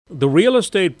The Real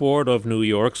Estate Board of New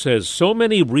York says so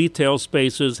many retail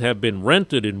spaces have been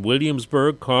rented in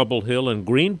Williamsburg, Cobble Hill, and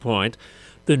Greenpoint.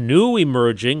 The new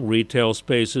emerging retail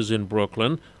spaces in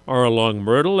Brooklyn are along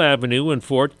Myrtle Avenue in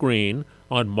Fort Greene,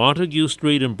 on Montague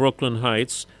Street in Brooklyn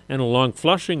Heights, and along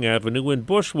Flushing Avenue in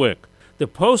Bushwick. The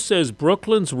Post says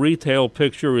Brooklyn's retail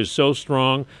picture is so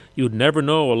strong you'd never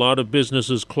know a lot of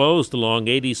businesses closed along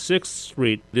 86th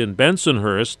Street in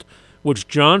Bensonhurst, which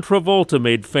John Travolta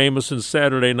made famous in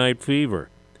Saturday Night Fever.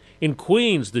 In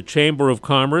Queens, the Chamber of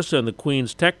Commerce and the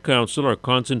Queens Tech Council are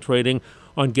concentrating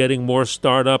on getting more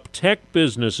startup tech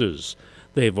businesses.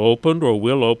 They've opened or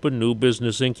will open new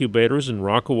business incubators in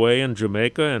Rockaway and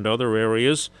Jamaica and other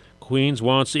areas. Queens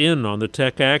wants in on the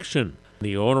tech action.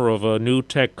 The owner of a new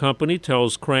tech company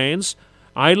tells Cranes,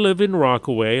 "I live in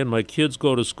Rockaway and my kids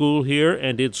go to school here,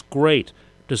 and it's great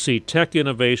to see tech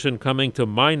innovation coming to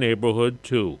my neighborhood,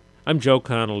 too." I'm Joe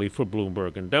Connolly for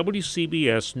Bloomberg and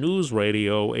WCBS News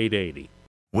Radio 880.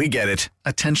 We get it.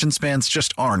 Attention spans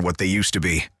just aren't what they used to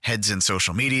be. Heads in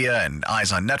social media and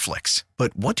eyes on Netflix.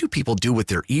 But what do people do with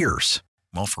their ears?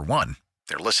 Well, for one,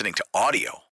 they're listening to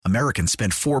audio. Americans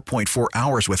spend 4.4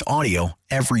 hours with audio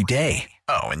every day.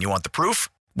 Oh, and you want the proof?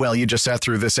 Well, you just sat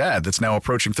through this ad that's now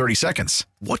approaching 30 seconds.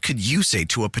 What could you say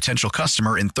to a potential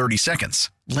customer in 30 seconds?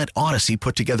 Let Odyssey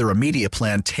put together a media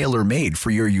plan tailor-made for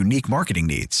your unique marketing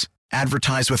needs.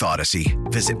 Advertise with Odyssey.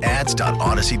 Visit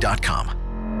ads.odyssey.com.